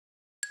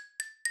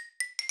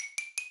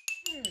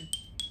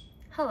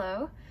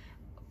Hello,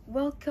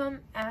 welcome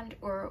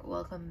or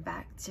welcome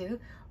back to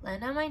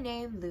Lena My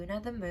Name, Luna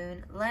the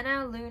Moon,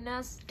 Lena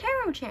Luna's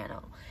Tarot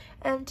channel.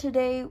 And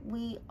today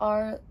we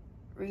are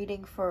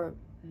reading for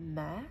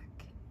Mac.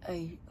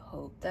 I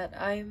hope that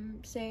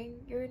I'm saying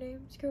your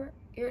name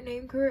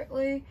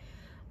correctly.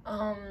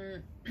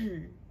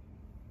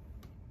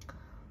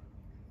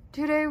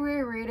 Today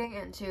we're reading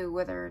into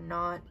whether or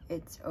not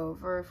it's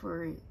over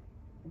for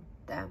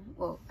them.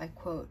 Well, I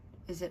quote,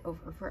 is it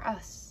over for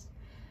us?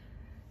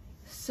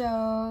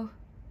 So,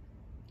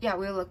 yeah,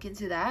 we'll look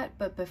into that.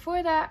 But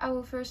before that, I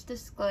will first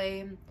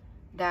disclaim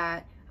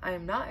that I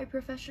am not a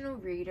professional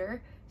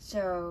reader.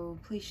 So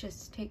please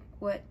just take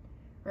what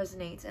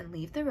resonates and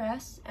leave the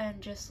rest.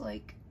 And just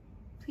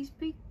please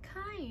be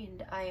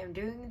kind. I am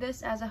doing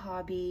this as a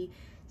hobby.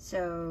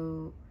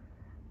 So,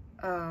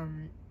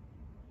 I'm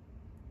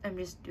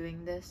just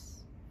doing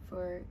this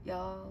for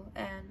y'all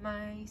and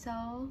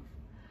myself.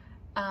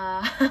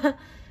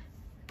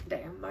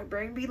 Damn, my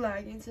brain be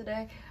lagging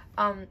today.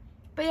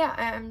 But yeah,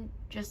 I'm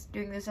just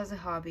doing this as a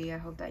hobby. I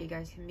hope that you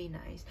guys can be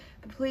nice.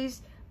 But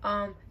please,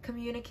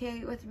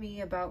 communicate with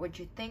me about what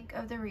you think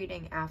of the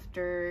reading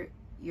after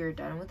you're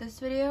done with this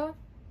video.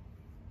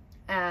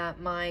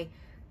 My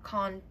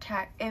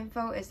contact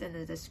info is in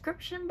the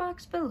description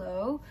box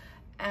below.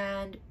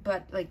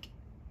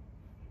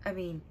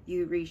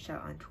 You reached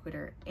out on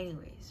Twitter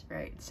anyways,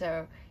 right?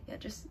 So yeah,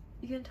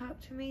 you can talk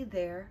to me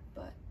there,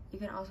 but you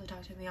can also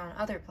talk to me on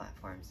other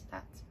platforms.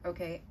 That's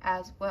okay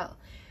as well.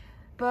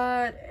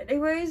 But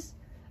anyways,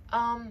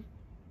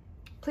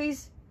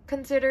 please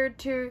consider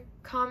to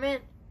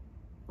comment,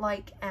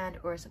 like, and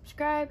or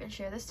subscribe, and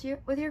share this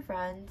with your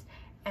friends,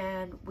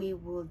 and we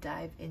will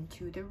dive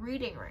into the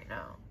reading right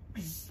now.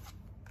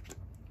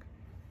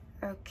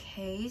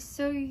 Okay,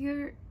 so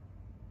your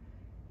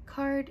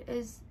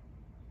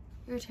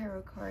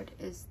tarot card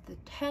is the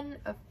 10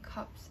 of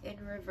Cups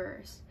in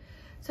reverse.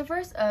 So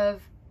first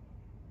of,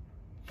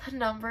 the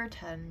number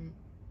 10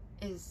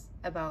 is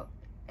about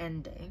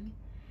ending.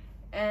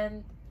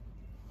 And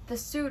the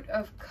Suit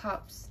of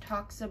Cups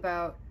talks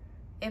about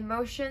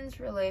emotions,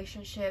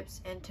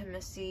 relationships,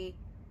 intimacy,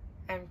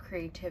 and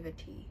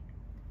creativity.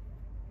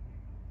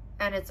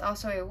 And it's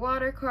also a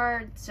water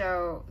card,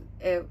 so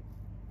it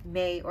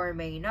may or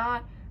may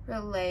not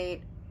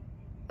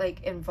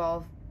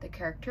involve the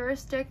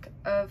characteristic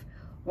of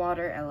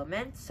water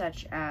elements,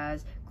 such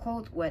as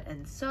cold, wet,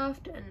 and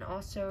soft, and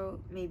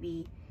also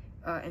maybe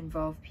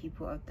involve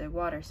people of the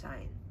water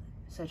sign,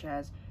 such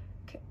as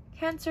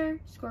Cancer,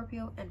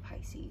 Scorpio, and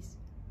Pisces.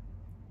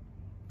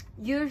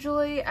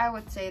 Usually, I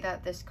would say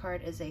that this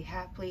card is a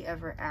happily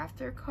ever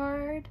after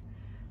card,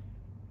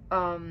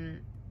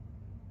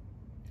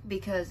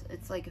 because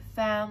it's like a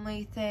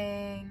family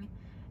thing,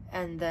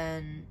 and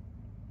then,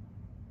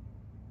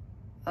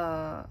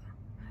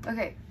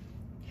 okay,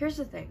 here's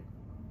the thing.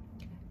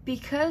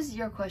 Because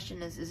your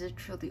question is it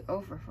truly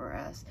over for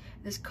us?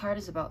 This card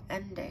is about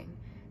ending.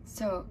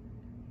 So,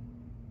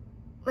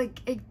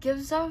 it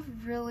gives off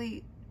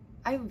really,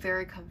 I'm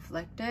very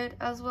conflicted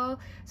as well.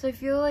 So I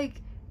feel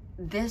like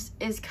this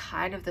is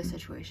kind of the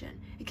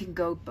situation. It can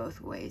go both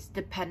ways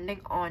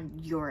depending on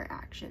your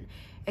action.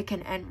 It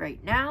can end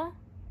right now,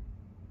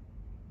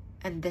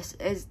 and this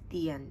is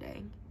the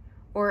ending.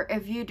 Or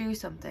if you do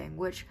something,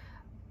 which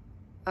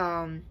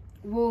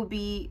will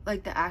be,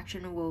 the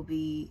action will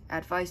be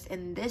advised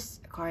in this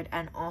card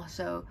and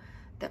also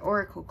the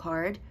Oracle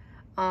card.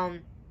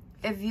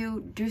 If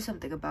you do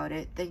something about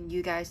it, then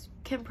you guys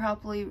can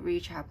probably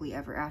reach happily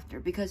ever after,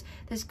 because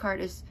this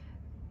card is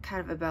kind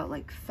of about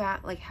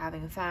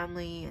having a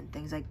family and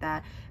things like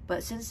that.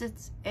 But since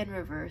it's in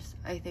reverse,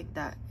 I think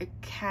that it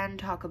can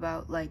talk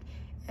about right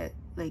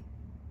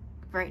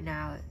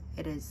now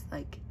it is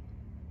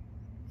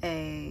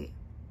an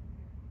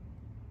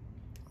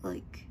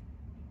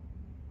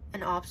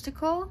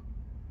obstacle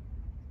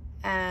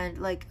and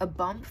a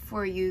bump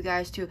for you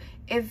guys to,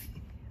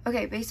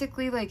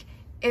 basically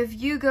if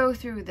you go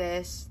through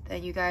this,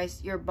 then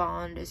your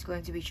bond is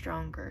going to be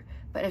stronger.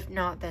 But if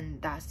not, then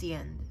that's the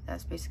end.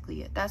 That's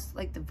basically it. That's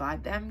the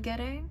vibe that I'm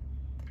getting.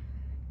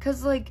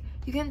 Cause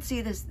you can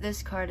see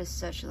this card is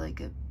such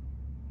a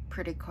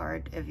pretty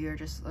card if you're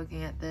just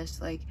looking at this.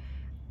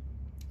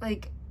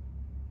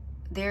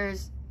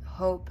 There's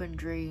hope and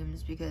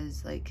dreams,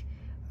 because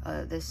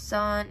the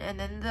sun, and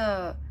then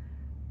the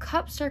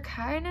cups are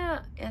kind of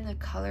in the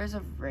colors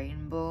of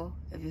rainbow,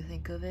 if you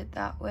think of it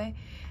that way.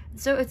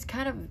 So it's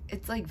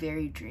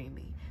very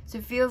dreamy. So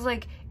it feels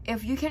like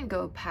if you can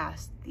go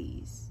past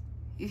these,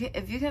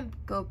 if you can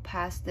go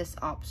past this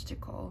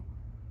obstacle,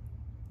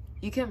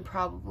 you can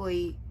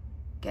probably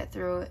get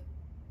through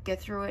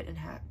it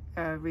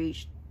and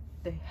reach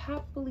the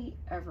happily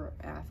ever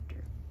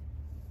after.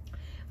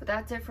 But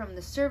that's it from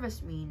the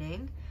service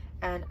meaning,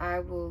 and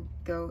I will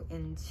go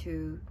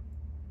into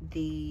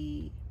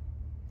the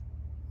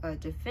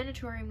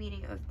definitory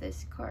meaning of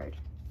this card.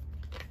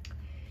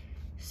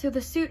 So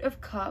the Suit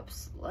of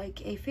Cups,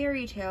 like a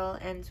fairy tale,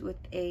 ends with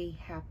a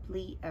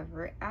happily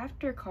ever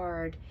after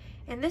card.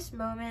 In this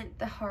moment,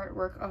 the hard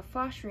work of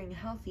fostering a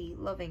healthy,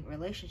 loving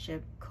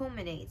relationship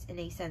culminates in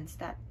a sense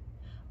that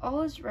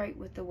all is right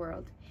with the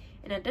world.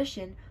 In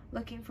addition,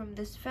 looking from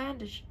this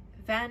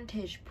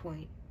vantage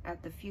point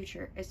at the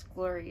future is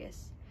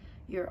glorious.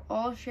 You're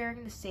all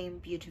sharing the same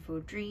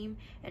beautiful dream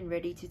and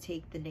ready to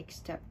take the next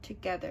step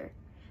together.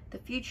 The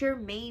future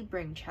may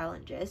bring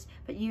challenges,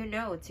 but you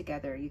know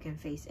together you can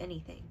face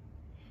anything.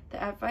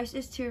 The advice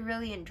is to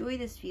really enjoy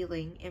this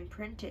feeling,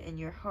 imprint it in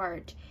your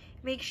heart.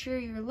 Make sure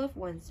your loved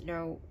ones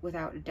know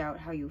without a doubt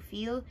how you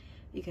feel.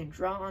 You can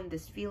draw on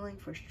this feeling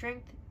for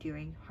strength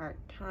during hard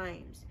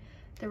times.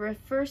 The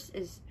reverse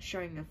is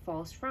showing a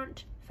false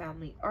front,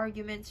 family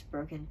arguments,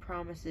 broken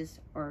promises,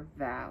 or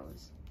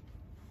vows.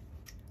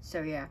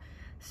 So yeah,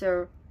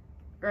 so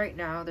right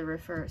now the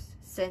reverse,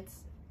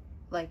 since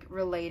like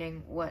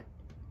relating what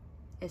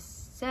is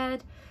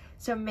said,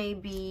 so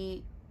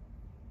maybe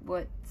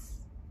what's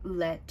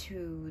led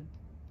to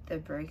the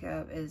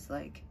breakup is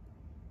like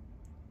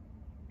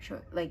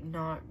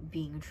not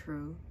being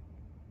true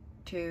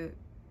to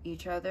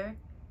each other,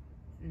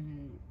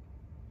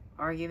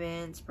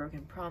 arguments,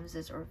 broken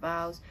promises, or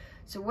vows.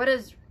 So what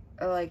is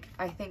like,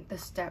 I think the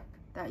step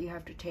that you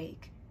have to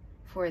take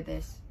for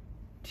this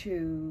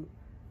to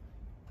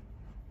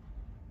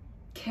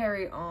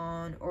carry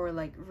on or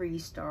like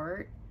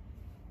restart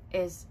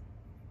is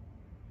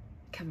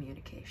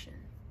communication.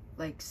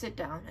 Like, sit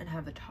down and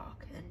have a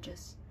talk and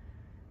just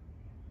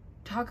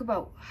talk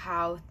about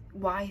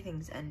why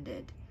things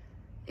ended.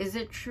 Is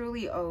it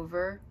truly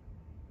over?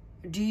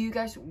 Do you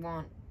guys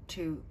want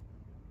to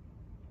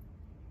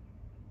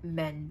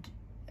mend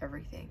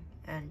everything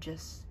and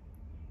just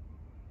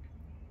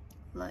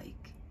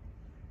like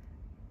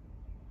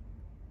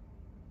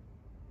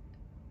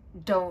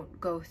don't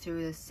go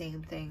through the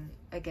same thing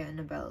again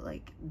about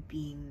like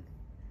being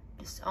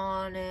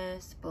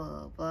dishonest, blah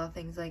blah blah,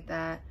 things like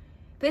that?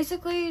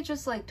 Basically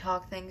just like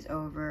talk things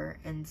over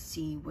and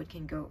see what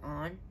can go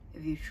on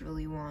if you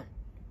truly want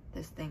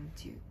this thing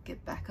to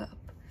get back up.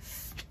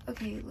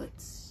 Okay,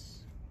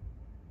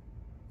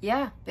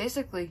 yeah,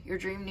 basically your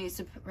dream needs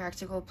a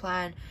practical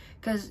plan,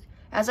 because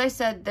as I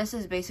said, this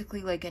is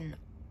basically like an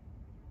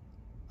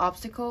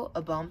obstacle,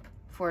 a bump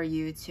for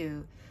you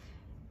to,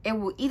 it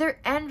will either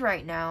end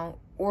right now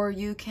or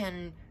you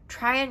can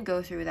try and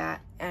go through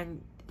that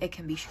and it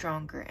can be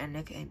stronger and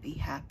it can be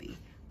happy.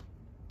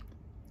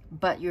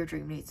 But your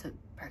dream needs a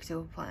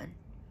practical plan.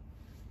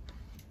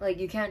 Like,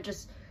 you can't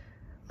just,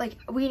 like,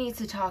 we need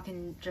to talk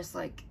and just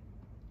like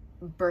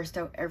burst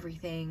out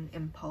everything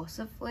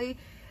impulsively.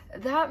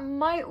 That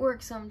might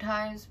work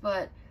sometimes,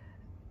 but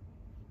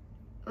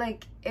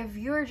like if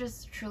you're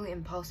just truly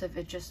impulsive,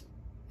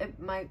 it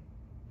might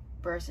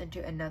burst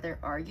into another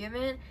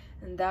argument,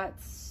 and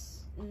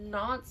that's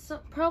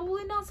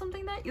probably not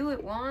something that you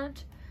would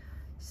want.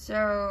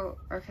 So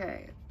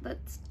okay,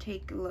 let's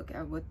take a look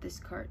at what this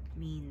card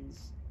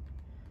means.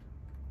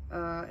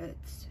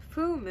 It's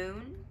full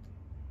moon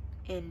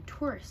in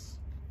Taurus.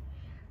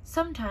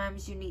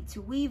 Sometimes you need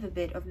to weave a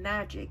bit of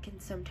magic,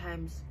 and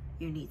sometimes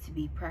you need to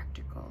be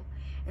practical,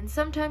 and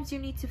sometimes you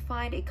need to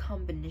find a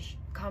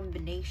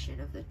combination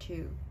of the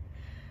two.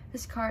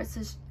 This card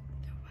says,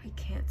 I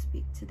can't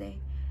speak today.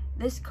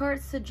 This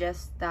card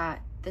suggests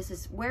that this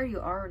is where you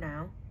are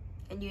now,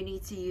 and you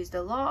need to use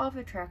the law of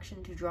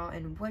attraction to draw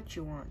in what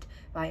you want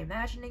by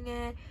imagining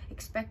it,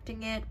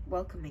 expecting it,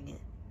 welcoming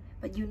it.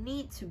 But you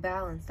need to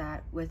balance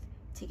that with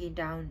taking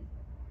down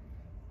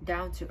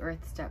to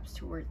earth steps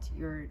towards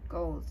your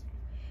goals.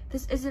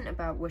 This isn't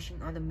about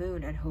wishing on the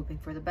moon and hoping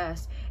for the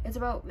best. It's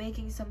about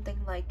making something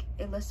like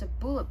a list of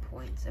bullet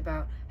points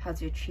about how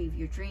to achieve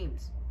your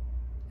dreams.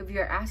 If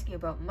you're asking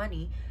about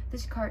money,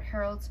 this card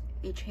heralds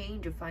a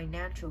change of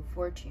financial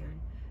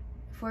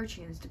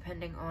fortunes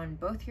depending on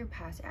both your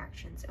past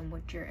actions and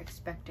what you're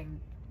expecting,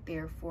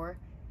 therefore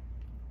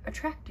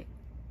attracting.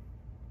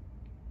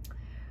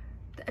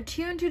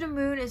 Attune to the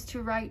moon is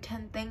to write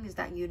 10 things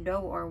that you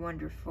know are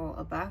wonderful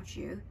about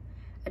you.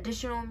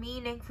 Additional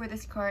meaning for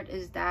this card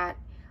is that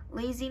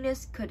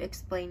laziness could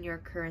explain your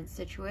current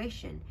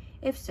situation.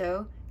 If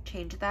so,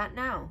 change that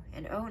now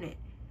and own it.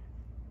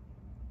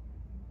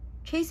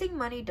 Chasing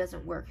money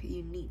doesn't work.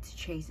 You need to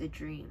chase a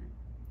dream.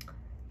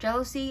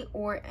 Jealousy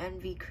or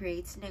envy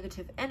creates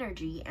negative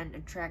energy and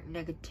attracts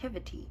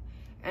negativity,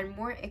 and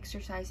more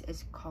exercise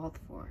is called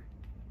for.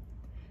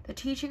 The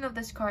teaching of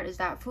this card is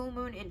that full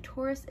moon in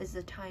Taurus is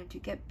the time to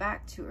get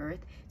back to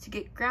earth, to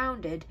get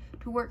grounded,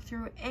 to work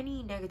through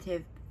any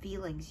negative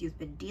feelings you've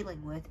been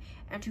dealing with,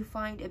 and to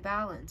find a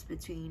balance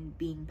between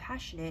being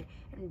passionate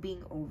and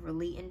being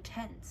overly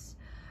intense.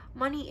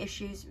 Money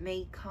issues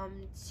may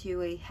come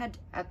to a head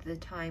at the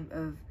time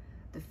of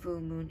the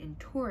full moon in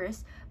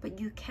Taurus, but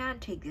you can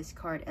take this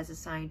card as a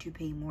sign to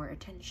pay more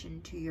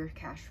attention to your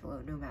cash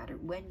flow no matter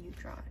when you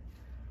draw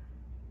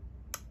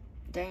it.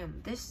 Damn,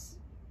 this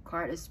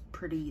card is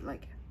pretty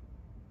like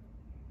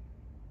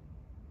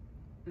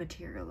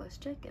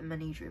materialistic and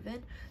money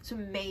driven, so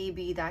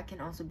maybe that can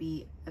also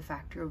be a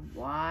factor of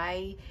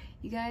why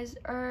you guys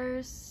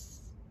are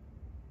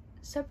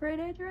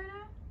separated right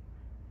now.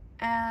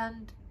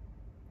 And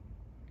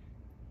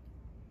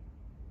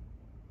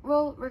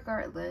well,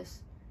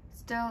 regardless,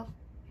 still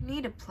you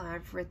need a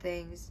plan for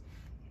things,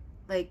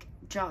 like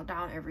jot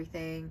down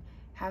everything,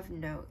 have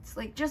notes,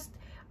 like just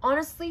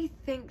honestly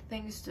think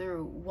things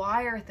through.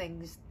 Why are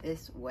things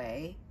this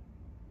way?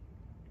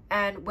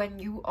 And when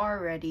you are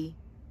ready,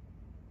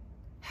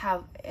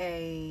 have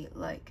a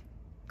like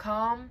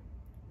calm,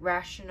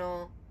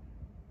 rational,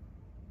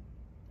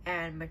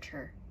 and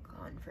mature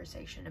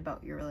conversation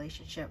about your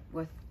relationship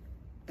with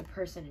the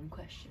person in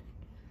question.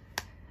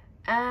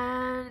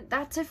 And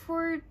that's it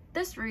for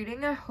this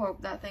reading. I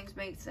hope that things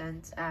make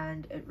sense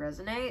and it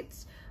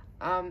resonates.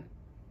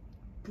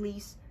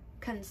 Please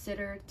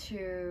consider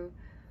to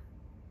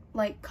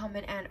like,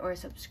 comment, and or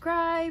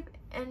subscribe,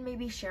 and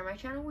maybe share my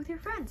channel with your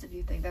friends if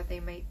you think that they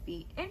might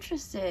be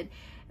interested.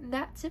 And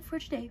that's it for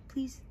today.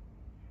 Please,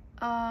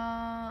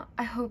 I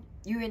hope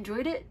you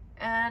enjoyed it,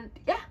 and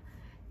yeah,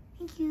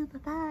 thank you. Bye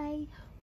bye.